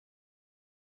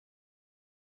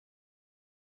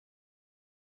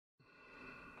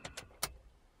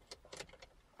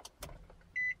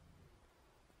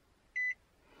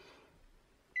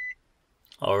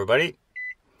Hello everybody.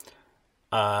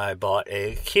 I bought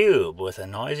a Cube with a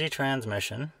noisy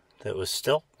transmission that was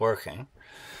still working.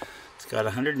 It's got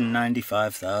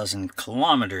 195,000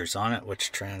 kilometers on it,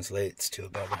 which translates to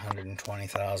about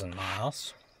 120,000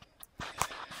 miles.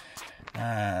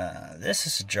 This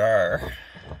is a jar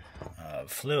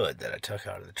of fluid that I took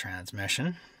out of the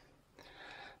transmission.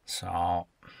 So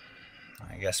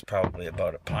I guess probably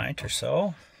about a pint or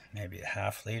so, maybe a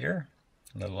half liter,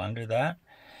 a little under that,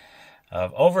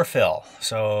 of overfill.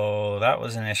 So that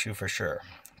was an issue for sure.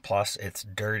 Plus it's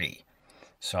dirty.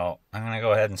 So I'm going to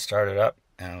go ahead and start it up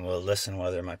and we'll listen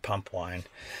whether my pump whine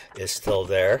is still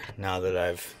there now that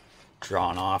I've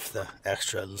drawn off the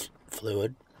extra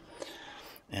fluid.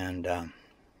 And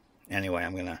anyway,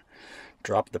 I'm going to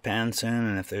drop the pan soon,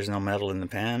 and if there's no metal in the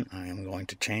pan, I am going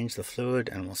to change the fluid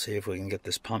and we'll see if we can get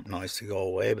this pump noise to go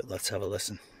away. But let's have a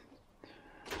listen.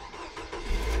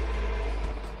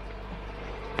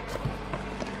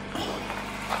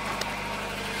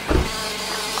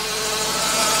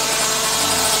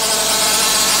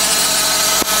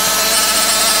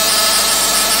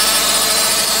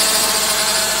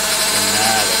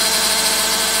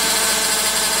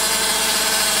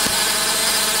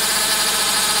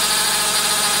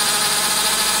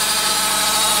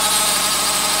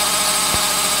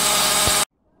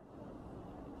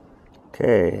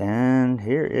 Okay, and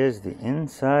here is the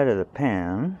inside of the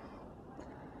pan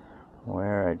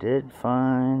where I did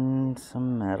find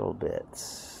some metal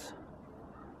bits.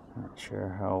 Not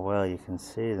sure how well you can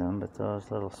see them, but those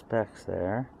little specks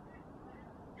there.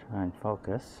 Try and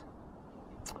focus.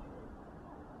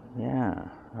 Yeah,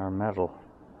 are metal.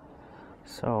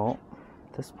 So,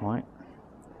 at this point,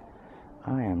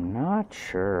 I am not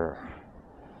sure.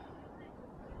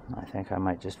 I think I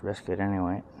might just risk it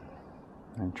anyway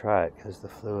and try it, because the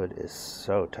fluid is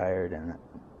so tired in it.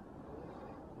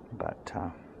 But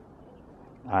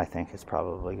I think it's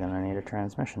probably going to need a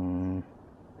transmission.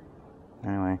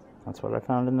 Anyway, that's what I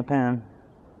found in the pan.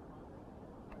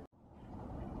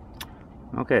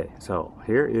 Okay, so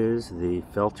here is the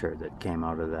filter that came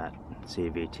out of that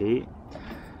CVT,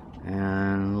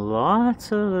 and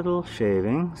lots of little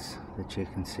shavings that you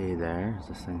can see there.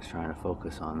 This thing's trying to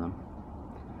focus on them.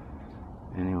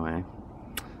 Anyway,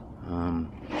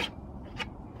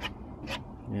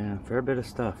 yeah, a fair bit of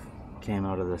stuff came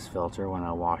out of this filter when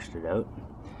I washed it out.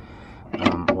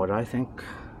 What I think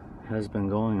has been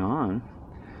going on,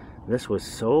 this was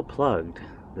so plugged,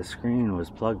 the screen was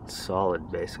plugged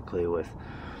solid basically with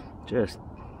just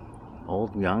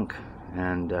old gunk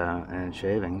and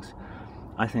shavings.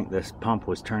 I think this pump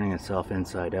was turning itself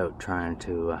inside out trying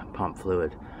to pump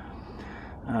fluid.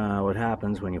 What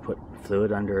happens when you put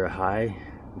fluid under a high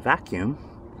vacuum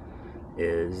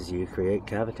is you create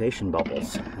cavitation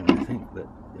bubbles, and I think that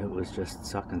it was just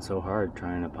sucking so hard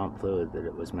trying to pump fluid that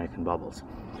it was making bubbles.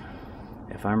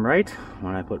 If I'm right,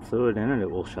 when I put fluid in it, it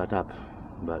will shut up,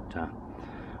 but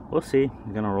we'll see.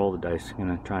 I'm gonna roll the dice. I'm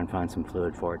gonna try and find some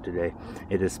fluid for it today.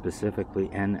 It is specifically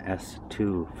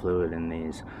NS2 fluid in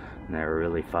these, and they're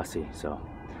really fussy, so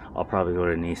I'll probably go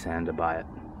to Nissan to buy it.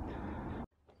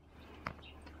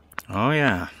 Oh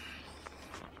yeah,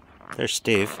 there's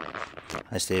Steve.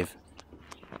 Hi Steve.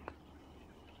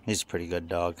 He's a pretty good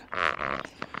dog.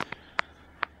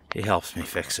 He helps me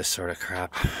fix this sort of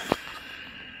crap.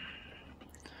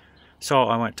 So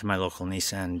I went to my local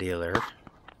Nissan dealer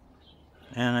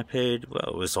and I paid, well,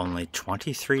 it was only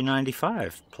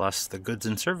 $23.95 plus the goods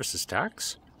and services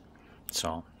tax.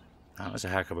 So that was a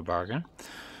heck of a bargain.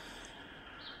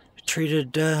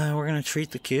 We're going to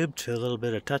treat the Cube to a little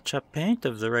bit of touch-up paint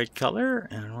of the right color,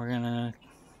 and we're going to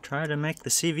try to make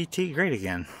the CVT great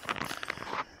again.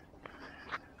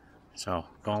 So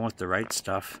going with the right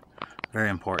stuff, very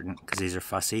important, because these are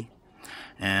fussy,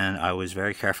 and I was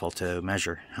very careful to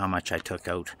measure how much I took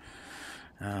out.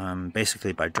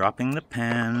 Basically by dropping the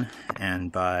pan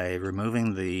and by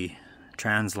removing the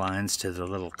trans lines to the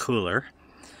little cooler,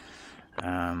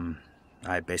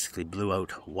 I basically blew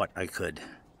out what I could.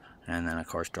 And then of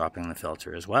course dropping the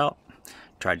filter as well.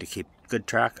 Tried to keep good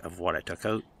track of what I took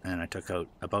out, and I took out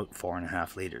about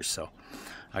 4.5 liters. So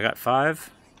I got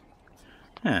 5.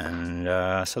 And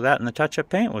so that and the touch-up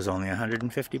paint was only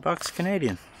 150 bucks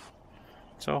Canadian.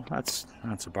 So that's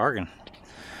a bargain.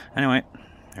 Anyway,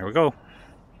 here we go.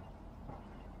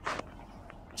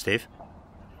 Steve?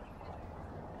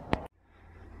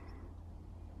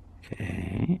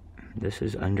 Okay, this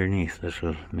is underneath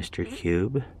little Mr.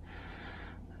 Cube.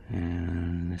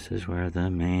 And this is where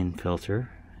the main filter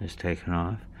is taken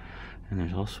off. And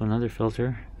there's also another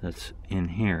filter that's in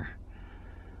here,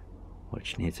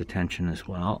 which needs attention as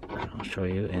well. I'll show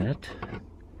you it.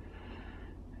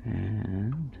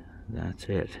 And that's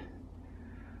it.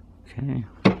 Okay,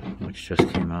 which just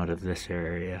came out of this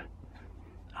area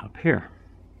up here.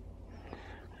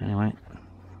 Anyway,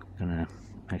 gonna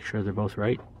make sure they're both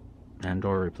right and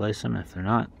or replace them if they're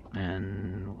not,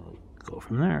 and we'll go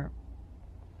from there.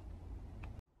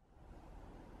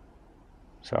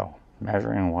 So,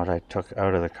 measuring what I took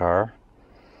out of the car,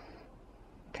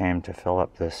 came to fill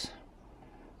up this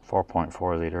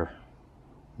 4.4 liter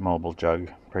mobile jug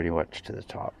pretty much to the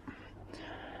top.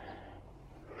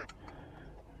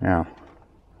 Now,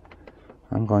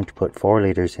 I'm going to put 4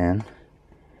 liters in.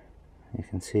 You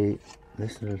can see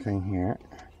this little thing here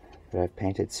that I've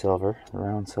painted silver, a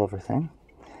round silver thing.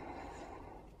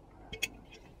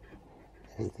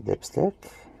 This is the dipstick.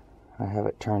 I have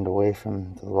it turned away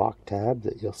from the lock tab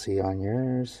that you'll see on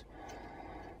yours.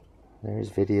 There's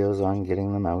videos on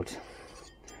getting them out.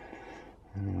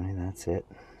 Anyway, that's it.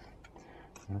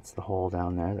 That's the hole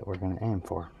down there that we're going to aim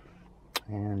for.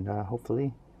 And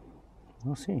hopefully,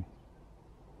 we'll see.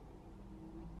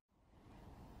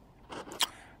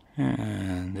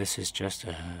 And this is just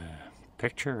a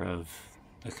picture of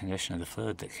the condition of the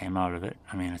fluid that came out of it.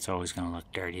 I mean, it's always going to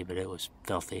look dirty, but it was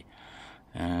filthy.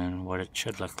 And what it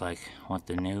should look like, what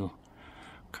the new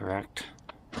correct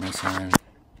Nissan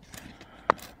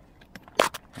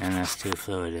NS2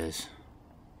 fluid is.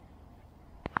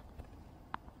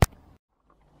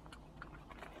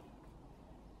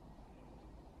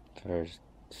 There's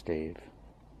Steve.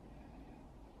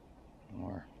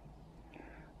 We're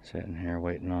sitting here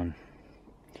waiting on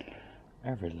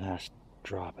every last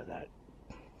drop of that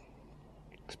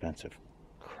expensive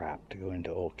crap to go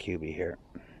into old Cubey here.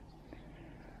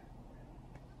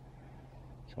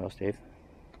 So, Steve,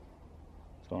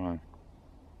 what's going on?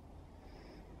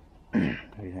 Who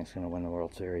do you think's going to win the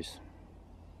World Series?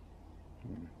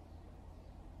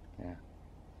 Yeah.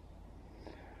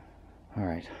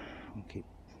 Alright, we'll keep,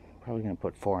 probably going to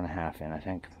put 4.5 in, I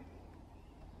think.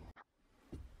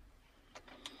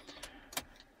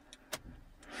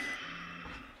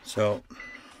 So,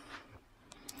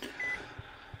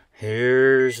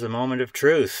 here's the moment of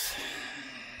truth.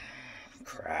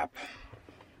 Crap.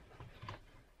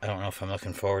 I don't know if I'm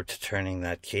looking forward to turning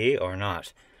that key or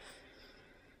not.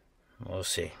 We'll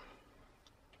see.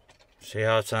 See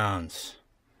how it sounds.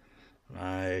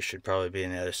 I should probably be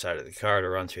on the other side of the car to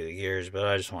run through the gears, but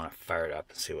I just want to fire it up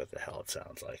and see what the hell it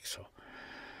sounds like. So,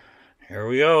 here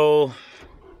we go.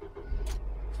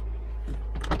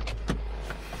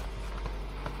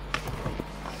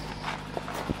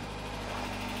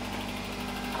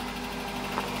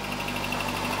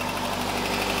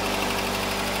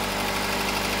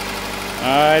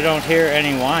 I don't hear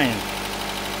any whine.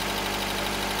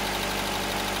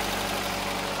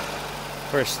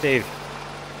 Where's Steve?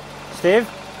 Steve?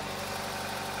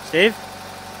 Steve?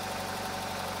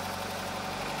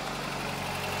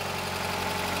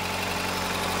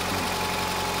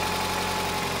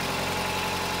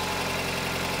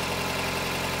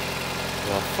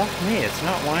 Well, fuck me, it's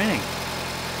not whining.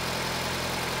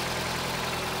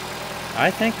 I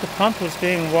think the pump was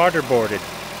being waterboarded.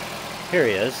 Here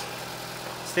he is.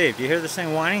 Steve, do you hear this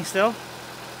thing whining still?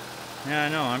 Yeah, I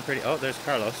know, I'm pretty... Oh, there's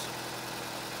Carlos.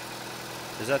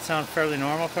 Does that sound fairly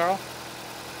normal, Carl?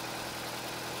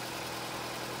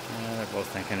 Yeah, they're both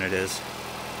thinking it is.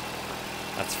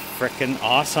 That's frickin'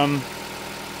 awesome.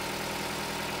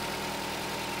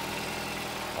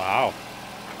 Wow.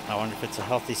 I wonder if it's a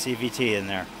healthy CVT in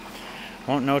there.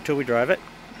 Won't know till we drive it.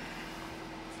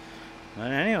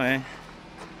 But anyway,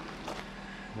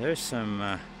 there's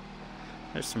some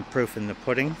proof in the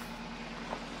pudding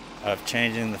of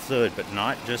changing the fluid, but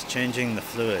not just changing the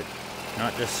fluid,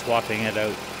 not just swapping it out.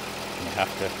 You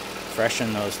have to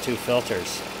freshen those 2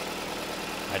 filters.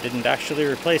 I didn't actually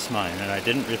replace mine, and I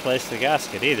didn't replace the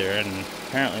gasket either, and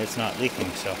apparently it's not leaking,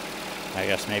 so I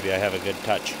guess maybe I have a good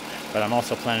touch. But I'm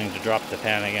also planning to drop the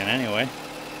pan again anyway,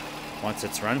 once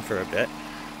it's run for a bit.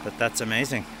 But that's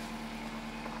amazing.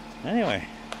 Anyway,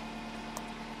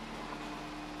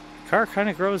 the car kind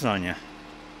of grows on you.